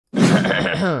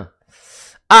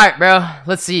Alright, bro.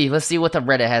 Let's see. Let's see what the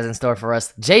Reddit has in store for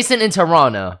us. Jason in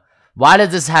Toronto. Why does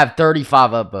this have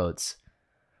 35 upvotes?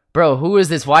 Bro, who is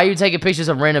this? Why are you taking pictures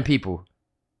of random people?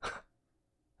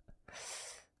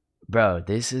 Bro,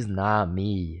 this is not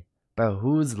me. Bro,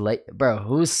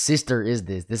 whose sister is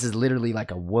this? This is literally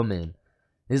like a woman.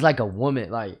 This is like a woman,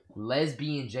 like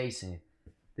lesbian Jason.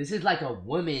 This is like a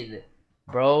woman,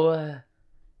 bro.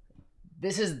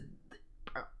 This is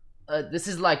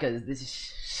like a this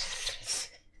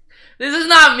is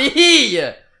not me.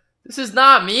 This is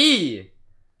not me.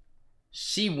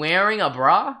 She wearing a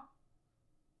bra?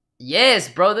 Yes,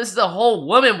 bro, this is a whole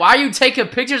woman. Why are you taking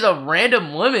pictures of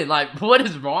random women? Like, what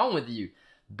is wrong with you?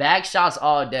 Back shots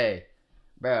all day.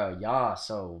 Bro,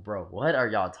 bro, what are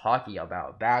y'all talking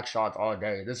about? Back shots all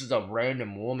day. This is a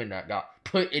random woman that got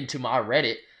put into my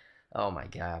Reddit. Oh my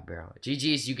god, bro.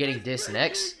 GG's, you getting dissed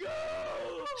next?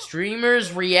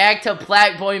 Streamers react to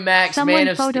Black Boy Max. Someone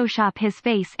Photoshop his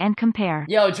face and compare.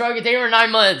 Yo, Drunken, they were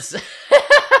 9 months.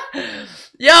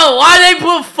 Yo, why they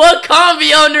put fuck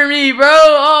Convy under me, bro?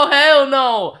 Oh, hell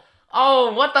no.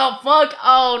 Oh, what the fuck?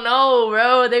 Oh, no,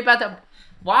 bro. They about to...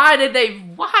 Why did they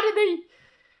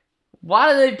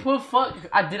put fuck...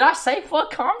 Did I say fuck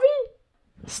Convy?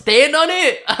 Stand on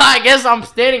it? I guess I'm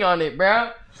standing on it,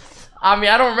 bro. I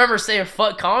mean, I don't remember saying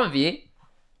fuck Convy.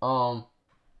 I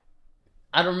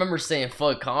don't remember saying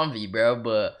fuck Convy, bro,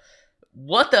 but...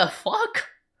 What the fuck?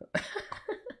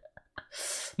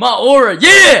 My aura,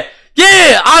 yeah!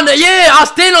 Yeah, I'll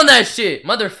stand on that shit,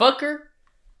 motherfucker.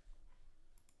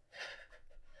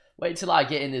 Wait till I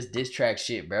get in this diss track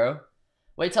shit, bro.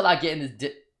 Wait till I get in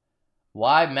this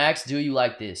Why, Max, do you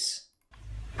like this?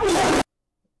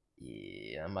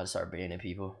 Yeah, I'm about to start banning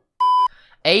people.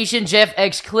 Asian Jeff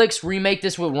X Clicks remake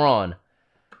this with Ron.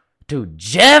 Dude,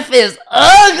 Jeff is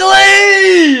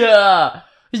ugly!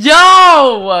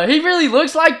 Yo! He really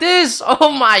looks like this?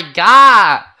 Oh my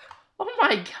god! Oh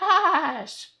my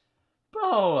gosh!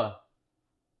 Bro,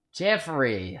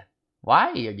 Jeffrey, why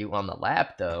are you on the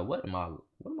lap though? What am I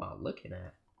looking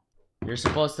at? You're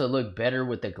supposed to look better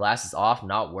with the glasses off,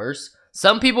 not worse.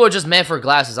 Some people are just meant for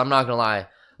glasses, I'm not gonna lie.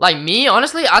 Like me,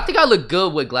 honestly, I think I look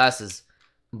good with glasses.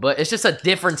 But it's just a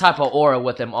different type of aura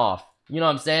with them off. You know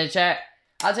what I'm saying, chat?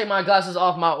 I take my glasses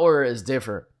off, my aura is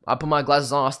different. I put my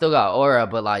glasses on, I still got aura,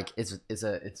 but like it's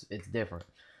different.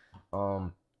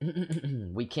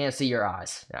 We can't see your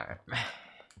eyes. Alright.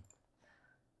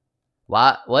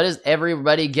 What is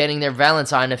everybody getting their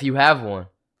Valentine if you have one?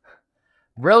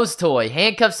 Rose toy.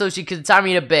 Handcuffed so she could tie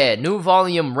me to bed. New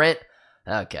volume rent.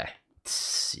 Okay.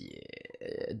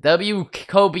 W.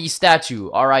 Kobe statue.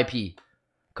 R.I.P.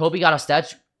 Kobe got a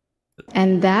statue.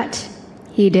 And that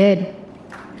he did.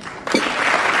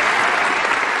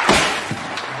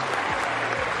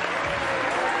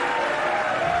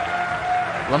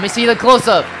 Let me see the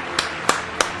close-up.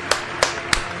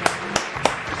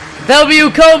 W.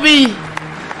 Kobe!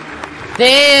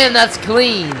 Damn, that's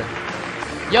clean.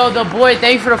 Yo, the boy,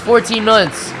 thanks for the 14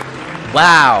 months.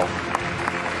 Wow.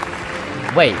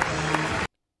 Wait.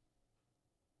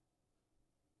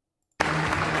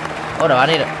 Hold on, I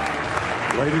need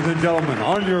a... Ladies and gentlemen,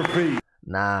 on your feet.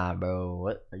 Nah, bro.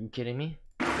 What? Are you kidding me?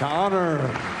 To honor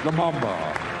the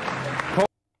Mamba.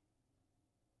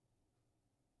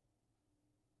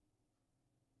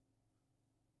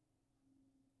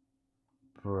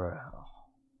 Bro.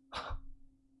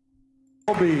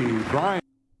 Kobe Bryant.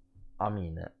 I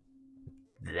mean,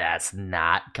 that's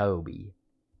not Kobe.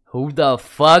 Who the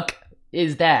fuck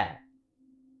is that?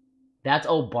 That's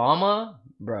Obama?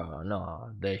 Bro,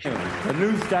 no. They should. A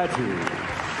new statue.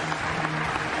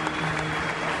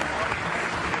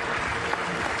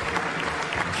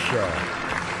 Sure.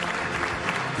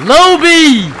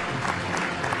 Lobi!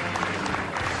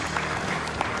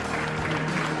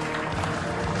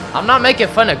 I'm not making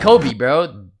fun of Kobe,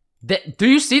 bro. Do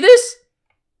you see this?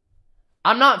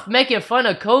 I'm not making fun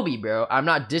of Kobe, bro. I'm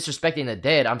not disrespecting the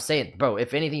dead. I'm saying, bro,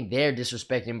 if anything, they're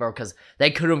disrespecting, bro, because they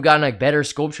could have gotten a better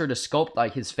sculpture to sculpt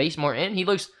like his face more in.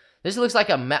 This looks like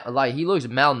he looks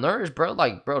malnourished, bro.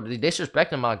 Like, bro, they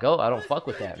disrespecting my goat. I don't fuck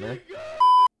with that, man.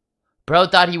 Bro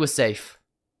thought he was safe.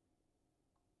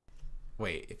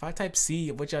 Wait, if I type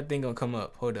C, what y'all think gonna come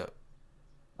up? Hold up.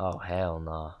 Oh hell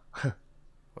no.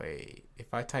 Wait,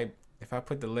 if I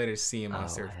put the letter C in my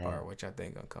search bar, what y'all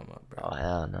think gonna come up, bro? Oh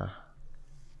hell no.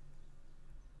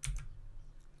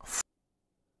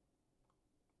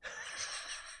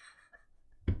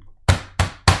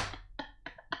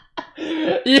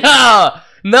 Yo,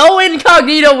 no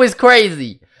incognito was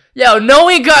crazy. Yo, no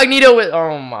incognito was...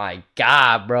 Oh my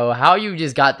god, bro. How you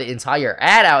just got the entire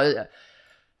ad out?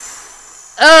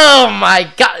 Oh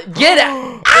my god. Get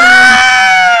it. Ah!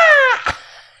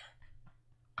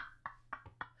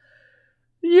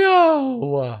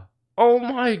 Yo. Oh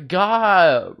my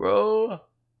god, bro.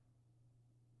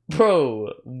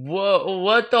 Bro,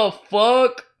 what the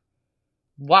fuck?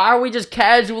 Why are we just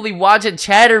casually watching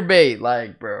Chatterbait?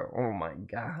 Like, bro, oh my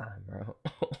god, bro.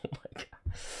 Oh my god.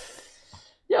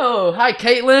 Yo, hi,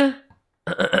 Caitlin.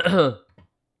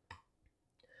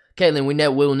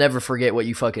 Caitlin, we'll never forget what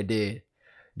you fucking did.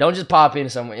 Don't just pop in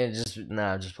somewhere and just,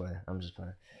 nah, I'm just playing. I'm just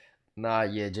playing. Nah,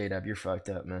 yeah, J-Dub, you're fucked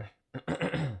up, man.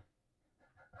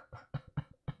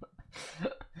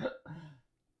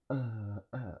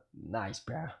 Nice,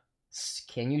 bro.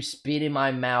 Can you spit in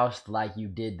my mouth like you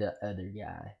did the other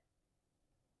guy?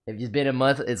 If it's been a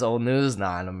month, it's old news.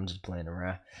 Nah, I'm just playing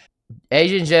around.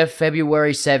 Asian Jeff,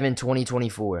 February 7,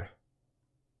 2024.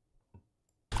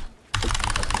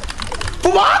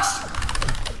 What?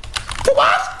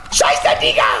 Scheiße,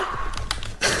 Digga!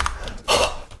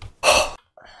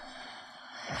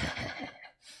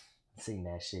 Seen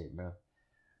that shit, bro.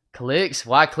 Clicks?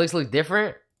 Why clicks look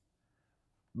different?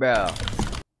 Bro.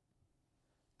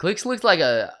 Clicks looks like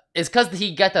a... It's because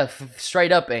he got the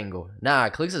straight up angle. Nah,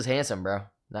 Clicks is handsome, bro.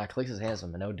 Nah, Clicks is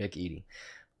handsome and no dick eating.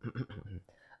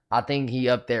 I think he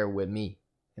up there with me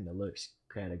in the looks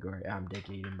category. I'm dick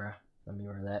eating, bro. Let me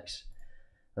relax.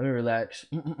 Let me relax.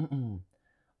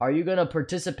 Are you gonna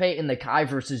participate in the Kai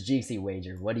versus Jinxie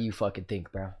wager? What do you fucking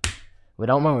think, bro? But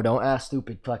don't remember, don't ask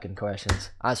stupid fucking questions.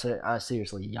 I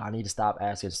seriously, y'all need to stop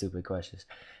asking stupid questions.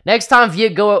 Next time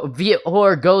Viet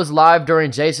Horror goes live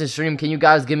during Jason's stream, can you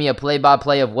guys give me a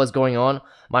play-by-play of what's going on?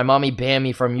 My mommy banned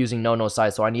me from using no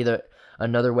site, so I need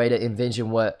another way to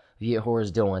envision what Viet Horror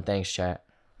is doing. Thanks, chat.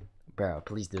 Bro,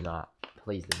 please do not.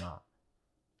 Please do not.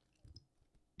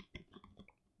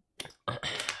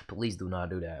 Please do not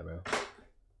do that, bro.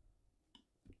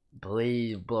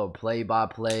 Please, bro,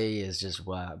 play-by-play is just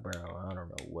what, bro. I don't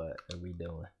know what are we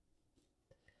doing.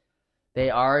 They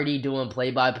already doing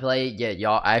play-by-play. Yeah,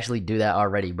 y'all actually do that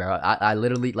already, bro. I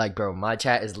literally, like, bro, my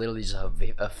chat is literally just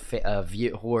a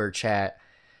Viet Horror chat.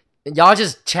 Y'all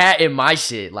just chat in my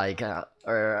shit, like,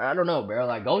 or I don't know, bro.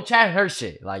 Like, go chat her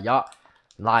shit. Like, y'all,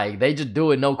 like, they just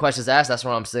do it, no questions asked. That's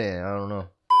what I'm saying. I don't know.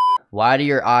 Why do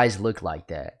your eyes look like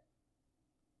that?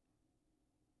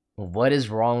 What is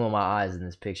wrong with my eyes in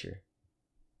this picture?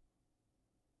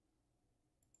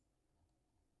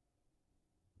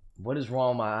 What is wrong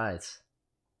with my eyes?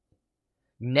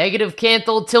 Negative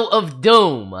Canthal Tilt of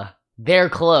Doom. They're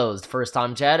closed. First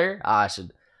time chatter? I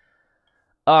should...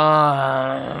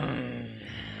 I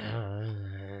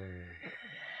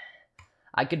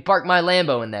could park my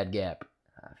Lambo in that gap.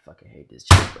 I fucking hate this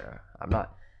shit, bro.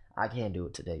 I can't do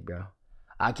it today, bro.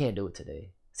 I can't do it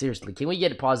today. Seriously, can we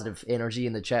get positive energy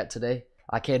in the chat today?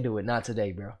 I can't do it. Not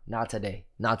today, bro. Not today.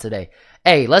 Not today.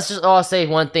 Hey, let's just all say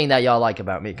one thing that y'all like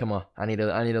about me. Come on. I need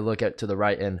to look at to the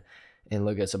right and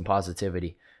look at some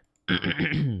positivity.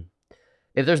 If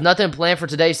there's nothing planned for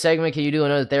today's segment, can you do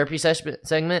another therapy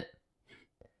segment?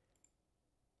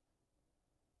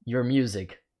 Your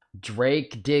music.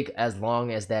 Drake dick, as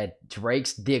long as that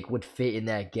Drake's dick would fit in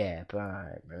that gap.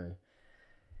 Alright, bro.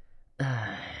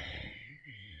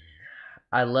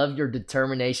 I love your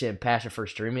determination and passion for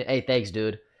streaming. Hey, thanks,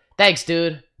 dude. Thanks,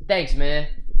 dude. Thanks, man.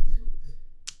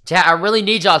 Chat, I really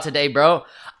need y'all today, bro.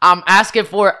 I'm not asking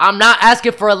for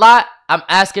a lot. I'm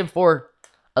asking for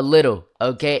a little,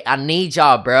 okay? I need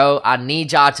y'all, bro. I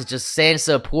need y'all to just send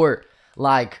support.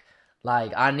 Like,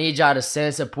 I need y'all to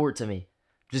send support to me.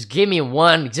 Just give me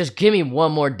one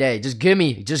more day. Just give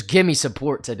me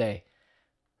support today.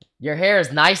 Your hair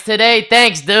is nice today.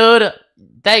 Thanks, dude.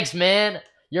 Thanks, man.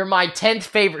 You're my 10th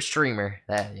favorite streamer.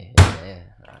 Yeah.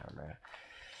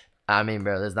 I mean,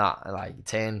 bro, there's not like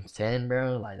 10,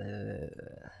 bro. Like,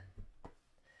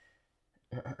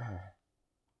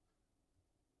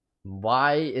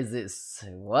 why is it?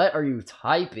 What are you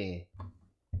typing?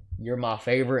 You're my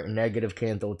favorite negative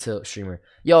Canthal Tilt streamer.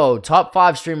 Yo, top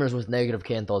 5 streamers with negative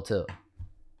Canthal Tilt.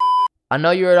 I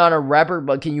know you're not a rapper,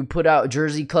 but can you put out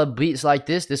Jersey Club beats like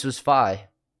this? This was fire.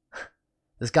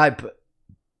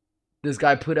 This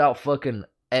guy put out fucking.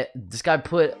 This guy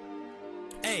put.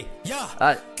 Hey,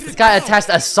 yeah. This guy attached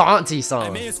a Santi song.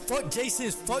 Hey, man, it's fuck Jason,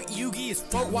 it's fuck Yugi, it's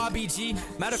fuck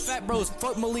YBG. Matter of fact, bro, it's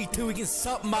fuck Malik too. He can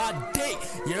suck my dick.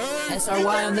 You know?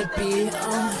 SRY on the beat.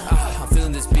 I'm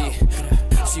feeling this beat.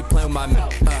 She playing with my.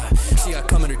 She got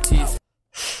cum in her teeth.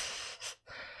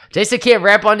 Jason can't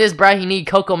rap on this, bro. He need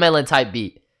Coco Melon type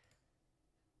beat.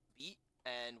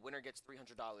 And winner gets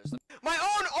 $300. My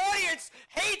own audience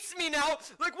hates me now.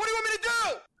 Like, what do you want me to do?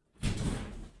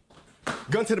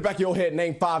 Gun to the back of your head,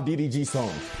 name 5 DDG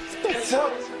songs.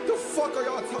 The fuck are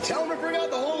y'all talking? Tell me to bring out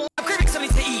the whole. I'm craving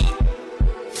something to eat.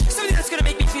 Something that's gonna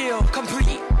make me feel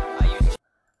complete.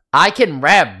 I can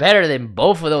rap better than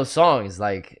both of those songs.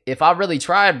 Like, if I really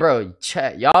tried, bro.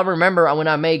 Chat, y'all remember when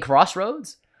I made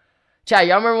Crossroads? Chat,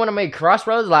 y'all remember when I made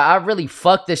Crossroads? Like, I really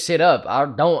fucked this shit up. I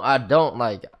don't,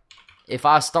 like, if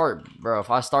I start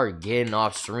getting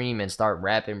off stream and start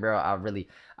rapping, bro, I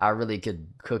really could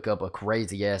cook up a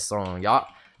crazy ass song.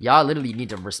 Y'all literally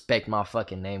need to respect my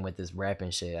fucking name with this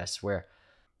rapping shit, I swear.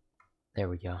 There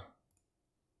we go.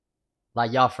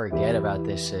 Like, y'all forget about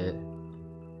this shit.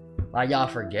 Like, y'all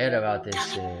forget about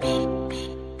this shit.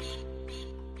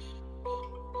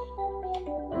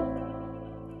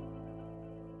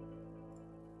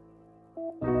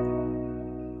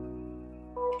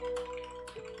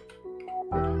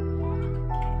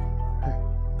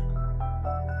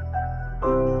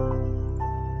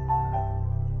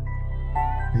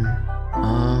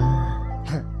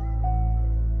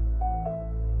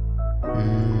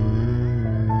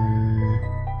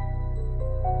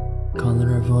 Calling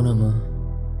her phone number,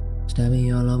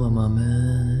 stabbing all over my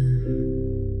man.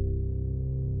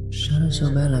 Shot it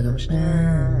so bad like I'm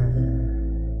stabbed.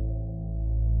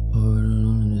 Pour it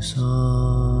alone in the song.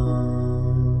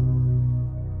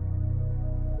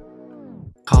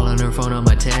 Calling her phone, I'm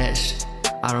attached.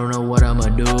 I don't know what I'ma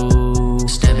do.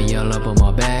 Stabbing all up on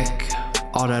my back.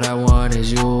 All that I want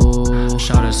is you.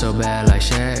 Shot it so bad like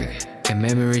Shaq. And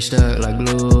memory stuck like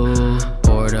glue.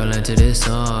 Poured all into this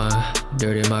song.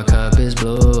 Dirty, my cup is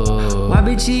blue. My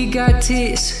bitch, he got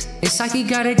tits. It's like he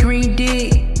got a green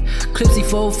dick. Clipsy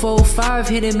 445,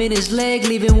 hit him in his leg,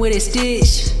 leave him with a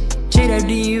stitch. J-Dab didn't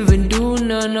even do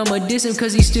none. I'ma diss him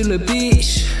cause he's still a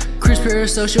bitch. Chris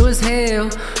parasocial as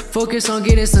hell. Focus on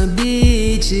getting some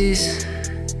bitches.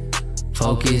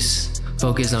 Focus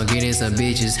on getting some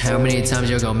bitches. How many times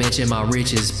you gon' mention my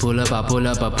riches? Pull up, I pull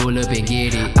up and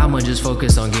get it. I'ma just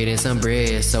focus on getting some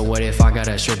bread. So what if I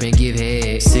gotta strip and give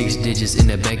head? 6 digits in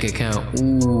the bank account.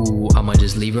 Ooh, I'ma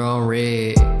just leave her on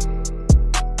red.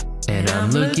 And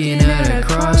I'm looking at a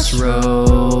crossroad.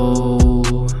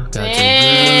 Got 2 girls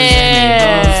and they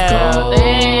both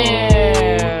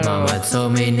gold. Mama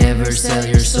told me never sell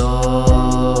your soul.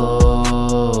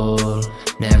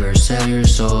 Never sell your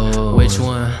soul. Which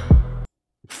one?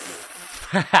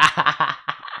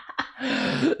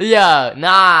 Yeah,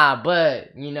 nah,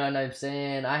 but you know what I'm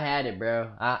saying? I had it, bro.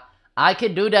 I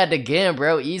could do that again,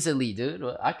 bro, easily, dude.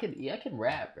 I can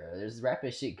rap, bro. This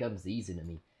rapping shit comes easy to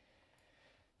me.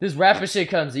 This rapping shit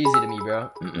comes easy to me,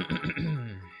 bro.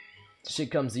 Shit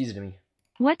comes easy to me.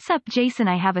 What's up, Jason?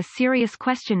 I have a serious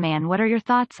question, man. What are your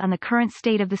thoughts on the current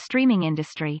state of the streaming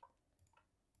industry?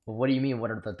 Well, what do you mean? What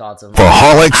are the thoughts on?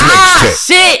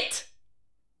 Shit!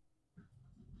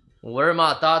 What are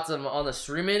my thoughts on the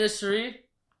streaming industry?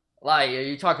 Like, are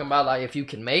you talking about like if you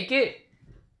can make it?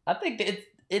 I think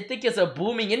it's a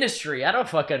booming industry. I don't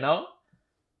fucking know.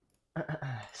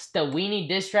 The Weenie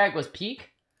diss track was peak.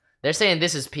 They're saying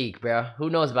this is peak, bro. Who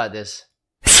knows about this?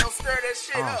 Don't stir that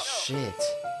shit up. Oh shit!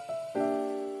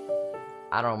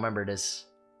 I don't remember this.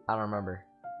 I don't remember.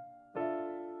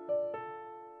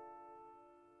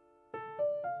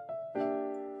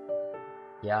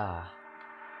 Yeah.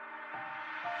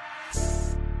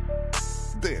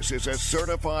 This is a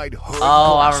certified hood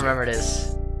I classic. remember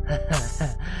this.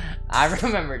 I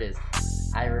remember this.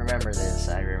 I remember this.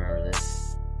 I remember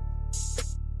this.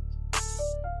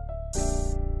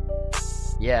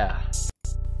 Yeah.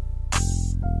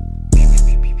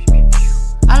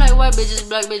 I like white bitches,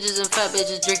 black bitches, and fat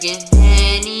bitches drinking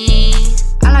Henny.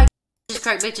 I like bitches,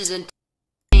 crack bitches, and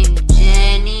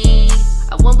Jenny.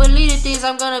 I won't believe the things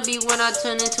I'm gonna be when I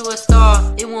turn into a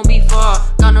star. It won't be far.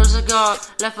 Got no cigar,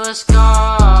 left a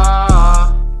scar.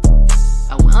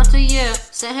 I went on to Yale,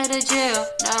 sent her to jail.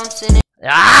 Now I'm sitting.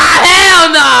 Ah,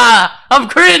 hell nah! I'm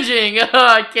cringing. Oh,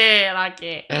 I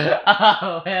can't.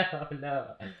 Oh, hell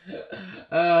no.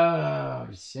 Oh,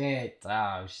 shit.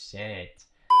 Oh, shit.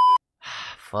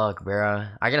 Fuck, bro.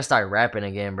 I gotta start rapping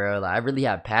again, bro. Like, I really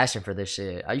have passion for this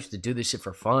shit. I used to do this shit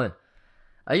for fun.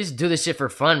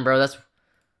 Bro. That's...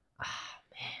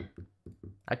 man.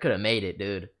 I could have made it,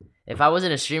 dude. If I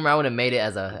wasn't a streamer, I would have made it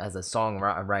as a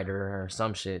songwriter or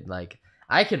some shit. Like,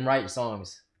 I can write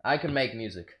songs. I can make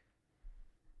music.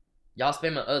 Y'all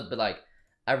spam my but like,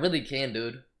 I really can,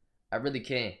 dude. I really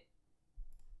can.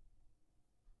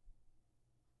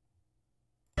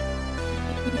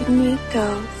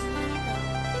 Nico.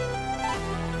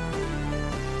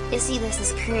 You see, this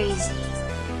is crazy.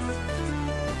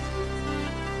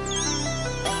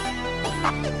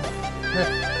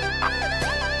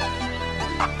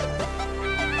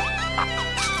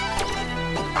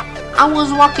 I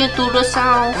was walking through the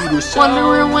south,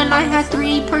 wondering when I had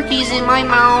 3 perkies in my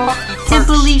mouth. Can't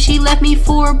believe she left me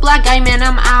for a black guy, man,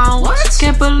 I'm out. What?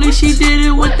 Can't believe she did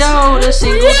it without a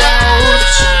single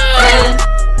doubt. And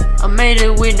I made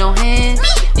it with no hands.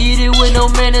 Eat it with no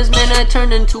manners, man, I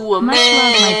turned into a man. Much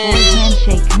love, my boy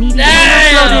handshake, medium.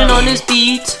 Floating on this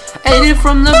beat. Ate it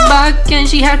from the back and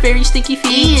she had very stinky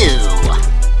feet. Ew.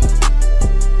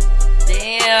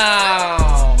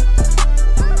 Damn.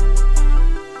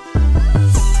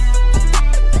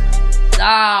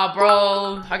 Ah,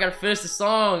 bro. I gotta finish the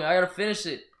song. I gotta finish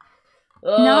it.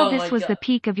 Oh, no, this was the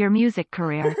peak of your music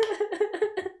career.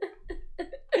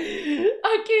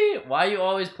 I can't. Why you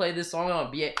always play this song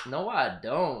on BA? No, I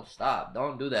don't. Stop.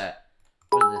 Don't do that.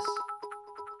 What is this?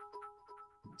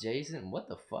 Jason, what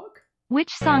the fuck?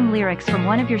 Which song lyrics from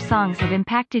one of your songs have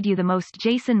impacted you the most,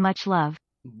 Jason? Much love.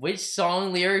 Which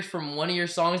song lyrics from one of your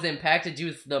songs that impacted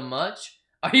you the much?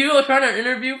 Are you trying to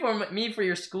interview me for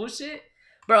your school shit?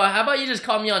 Bro, how about you just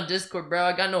call me on Discord, bro?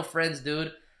 I got no friends,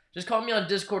 dude. Just call me on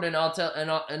Discord and I'll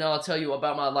tell you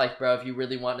about my life, bro, if you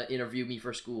really want to interview me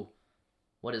for school.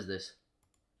 What is this?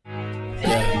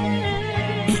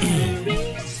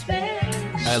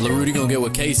 Hey, Lil Rudy gonna get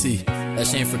with Casey. That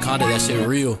shit ain't for content, that shit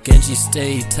real. Genji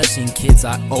stay touching kids,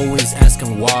 I always ask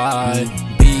him why.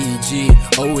 BG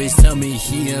always tell me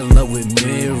he in love with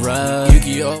Mira.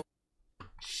 Yu-Gi-Oh!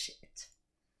 Shit.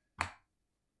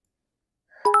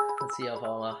 Let's see if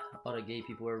all the gay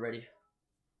people are ready.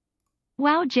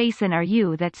 Wow, Jason, are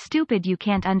you that stupid you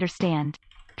can't understand?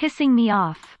 Pissing me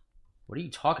off. What are you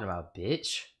talking about,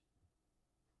 bitch?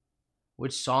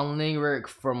 Which song lyric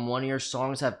from one of your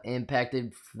songs have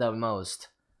impacted the most?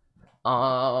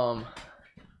 I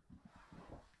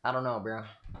don't know, bro.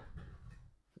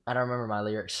 I don't remember my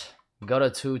lyrics. Go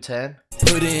to 210.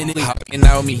 Put in it, hopping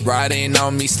on me, riding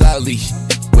on me slowly.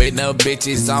 With no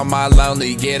bitches on my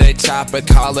lonely. Get a chopper,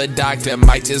 call a doctor,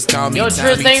 might just call me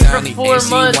Tony. Thanks for 4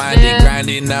 months, man.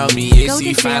 Grinding on me. Is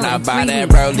she fine? I buy that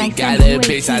Rollie. Got a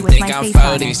bitch, I think I'm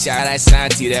 40. Shout out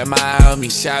Santi, that my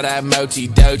homie. Shout out Mochi,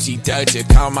 Dochi, Doja.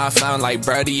 Call my phone like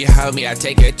Brody, you homie. I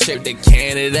take a trip to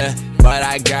Canada, but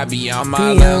I got be on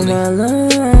my lonely.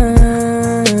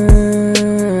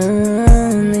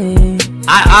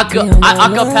 I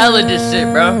acapella this shit,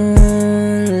 bro.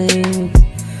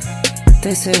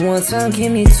 They say 1 time,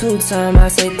 give me 2 time. I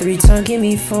say 3 time, give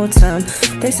me 4 time.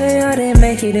 They say I didn't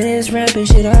make it in this rapping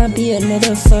shit, I'll be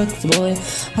another fuck boy.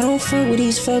 I don't fuck with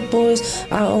these fuck boys,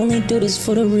 I only do this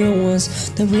for the real ones.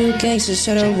 The real gangsters,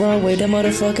 shout out Rawway, that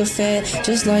motherfucker fat,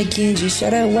 just like Genji.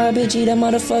 Shout out YBG, that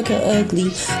motherfucker ugly.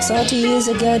 Salty is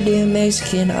a goddamn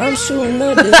Mexican. I'm shooting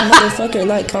up this motherfucker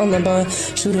like Columbine.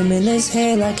 Shoot him in his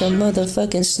head like a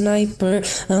motherfucking sniper.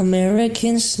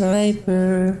 American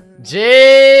sniper. Jeez!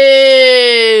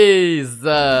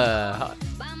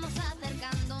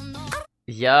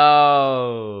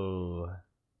 Yo!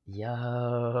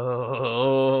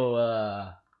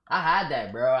 I had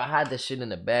that, bro. I had that shit in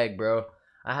the bag, bro.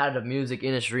 I had the music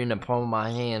industry in the palm of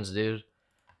my hands, dude.